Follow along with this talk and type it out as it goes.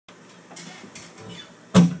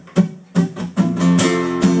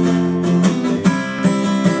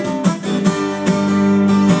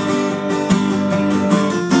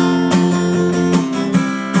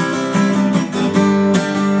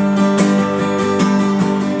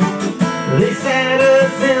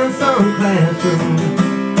classroom.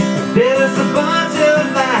 They fed us a bunch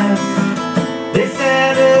of lies. They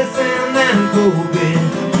sat us in that pulpit,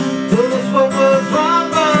 told us what was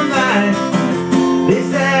wrong from right. They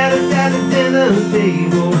sat us at the dinner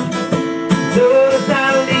table, told us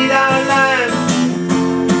how to lead our lives.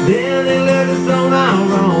 Then they led us on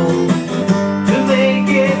our own to make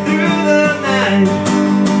it through the night.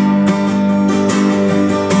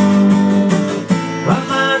 Our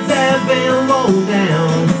minds have been worn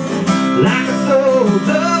down like the soles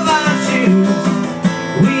of our shoes.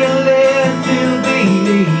 We are led to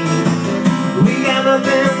believe we got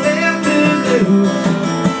nothing left to lose.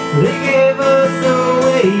 They gave us no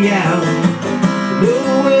way out,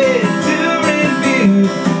 nowhere to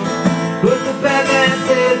refuse. But the path that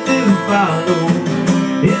said to follow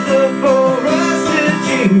is up for us to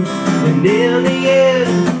choose. And in the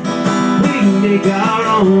end, we make our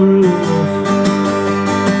own rules.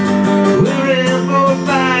 We're in for a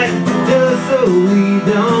fight just so we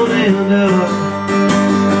don't end up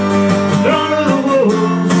thrown to the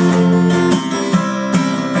wolves.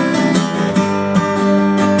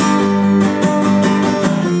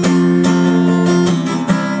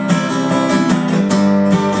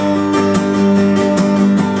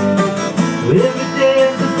 Every day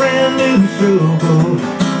is a brand new struggle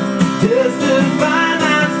just to find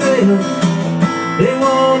ourselves. They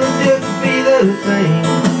want us just to be the same,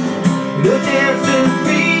 no chance to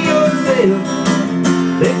free yourself.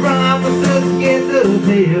 They promise us to get to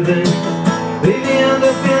heaven, they end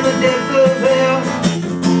up in the depths of hell.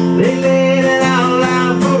 They laid it all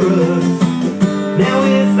out for us, now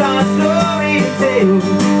it's our story to tell.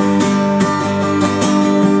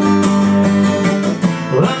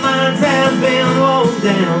 Our minds have been worn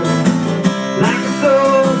down like the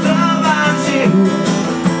soles of our shoes.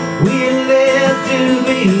 We're led to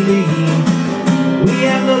believe we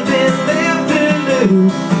have nothing left to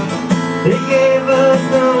lose. They gave us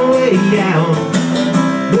no way out,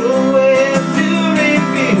 nowhere to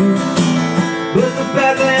refuse. But the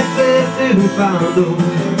path that says to follow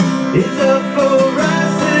is up for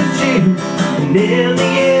us to choose. And in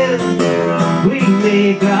the end, we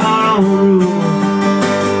make our own rules.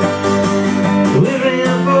 We're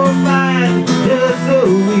in for a fight just so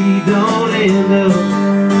we don't end up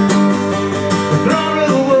thrown to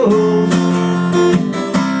the wolves.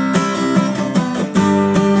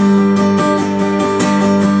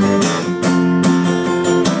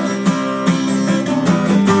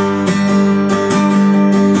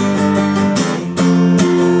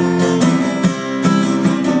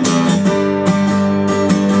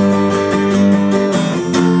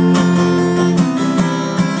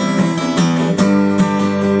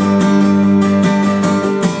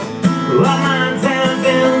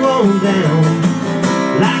 Down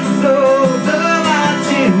like the soles of our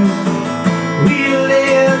shoes. We're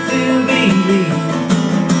led to believe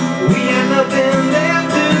we have nothing left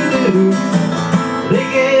to lose. They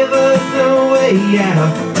gave us no way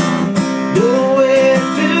out, nowhere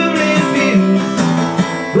to refuse.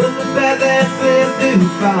 But the path that's left to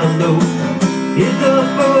follow is up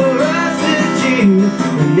for us to choose.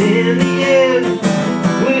 And in the end,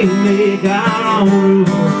 we make our own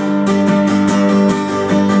rules.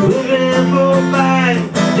 We're in for a fight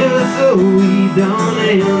just so we don't